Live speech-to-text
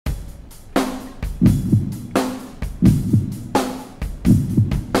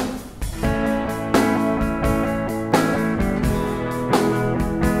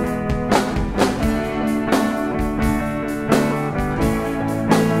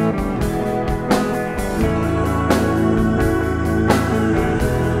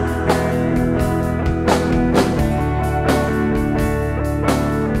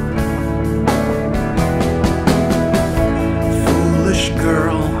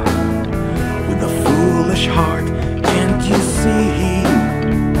Heart, can't you see he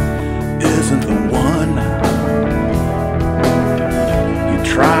isn't the one you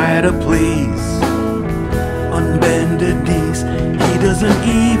try to please? On bended knees, he doesn't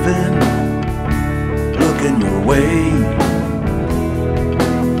even look in your way.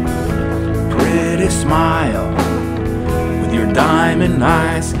 Pretty smile with your diamond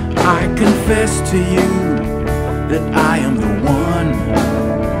eyes, I confess to you that I am the one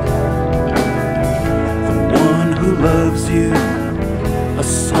who loves you, a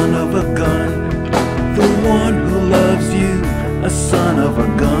son of a gun. The one who loves you, a son of a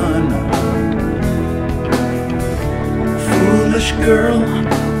gun. Foolish girl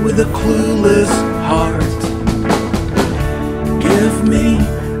with a clueless heart, give me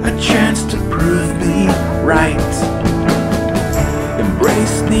a chance to prove me right.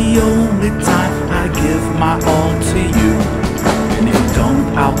 Embrace the only time I give my all to you. And if you don't,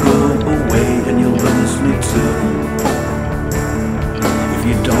 I'll go away and you'll lose me too. If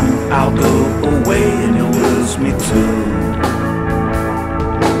you don't, I'll go away and you'll lose me too.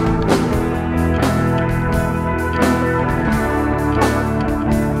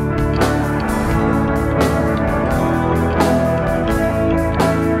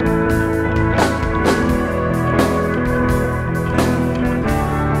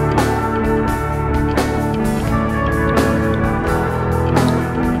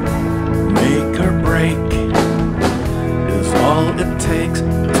 It takes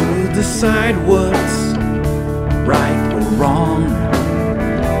to decide what's right or wrong.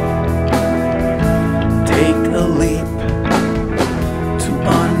 Take a leap to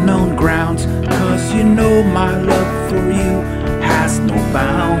unknown grounds, 'cause you know my love for you has no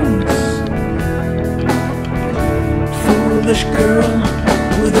bounds. Foolish girl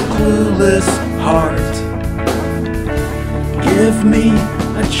with a clueless heart, give me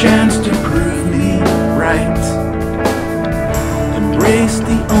a chance to prove me right. Embrace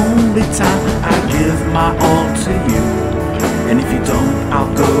the only time I give my all to you. And if you don't,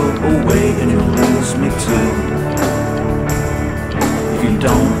 I'll go away and you'll lose me too. If you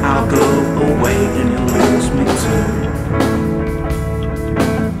don't, I'll go away and you'll lose me too.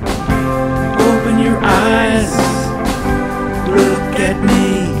 Open your eyes, look at me,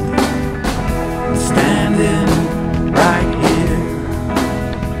 I'm standing right here,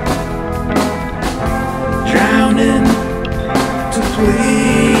 drowning to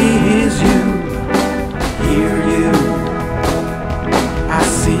please you, hear you, I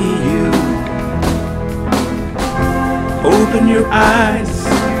see you. Open your eyes,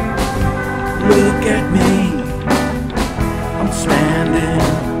 look at me, I'm standing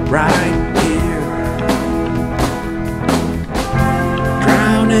right here,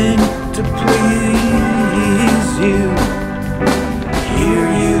 drowning to please you, hear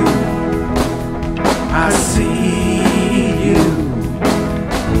you, I see you.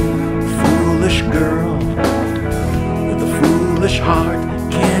 Foolish girl with a foolish heart,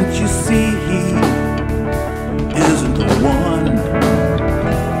 can't you see he isn't the one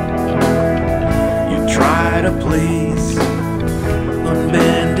you try to please? On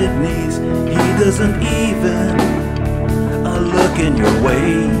bended knees, he doesn't even look in your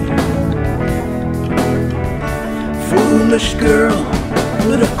way. Foolish girl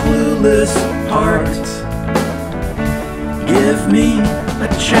with a clueless heart, give me a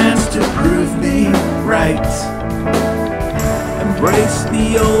chance to prove me right. Embrace the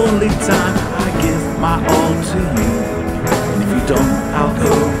only time I give my all to you. And if you don't, I'll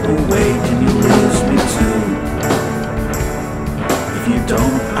go away and you lose me too. If you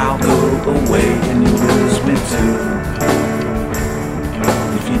don't, I'll go away and you lose me too.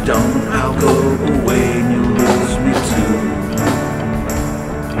 If you don't, I'll go away and you lose me too.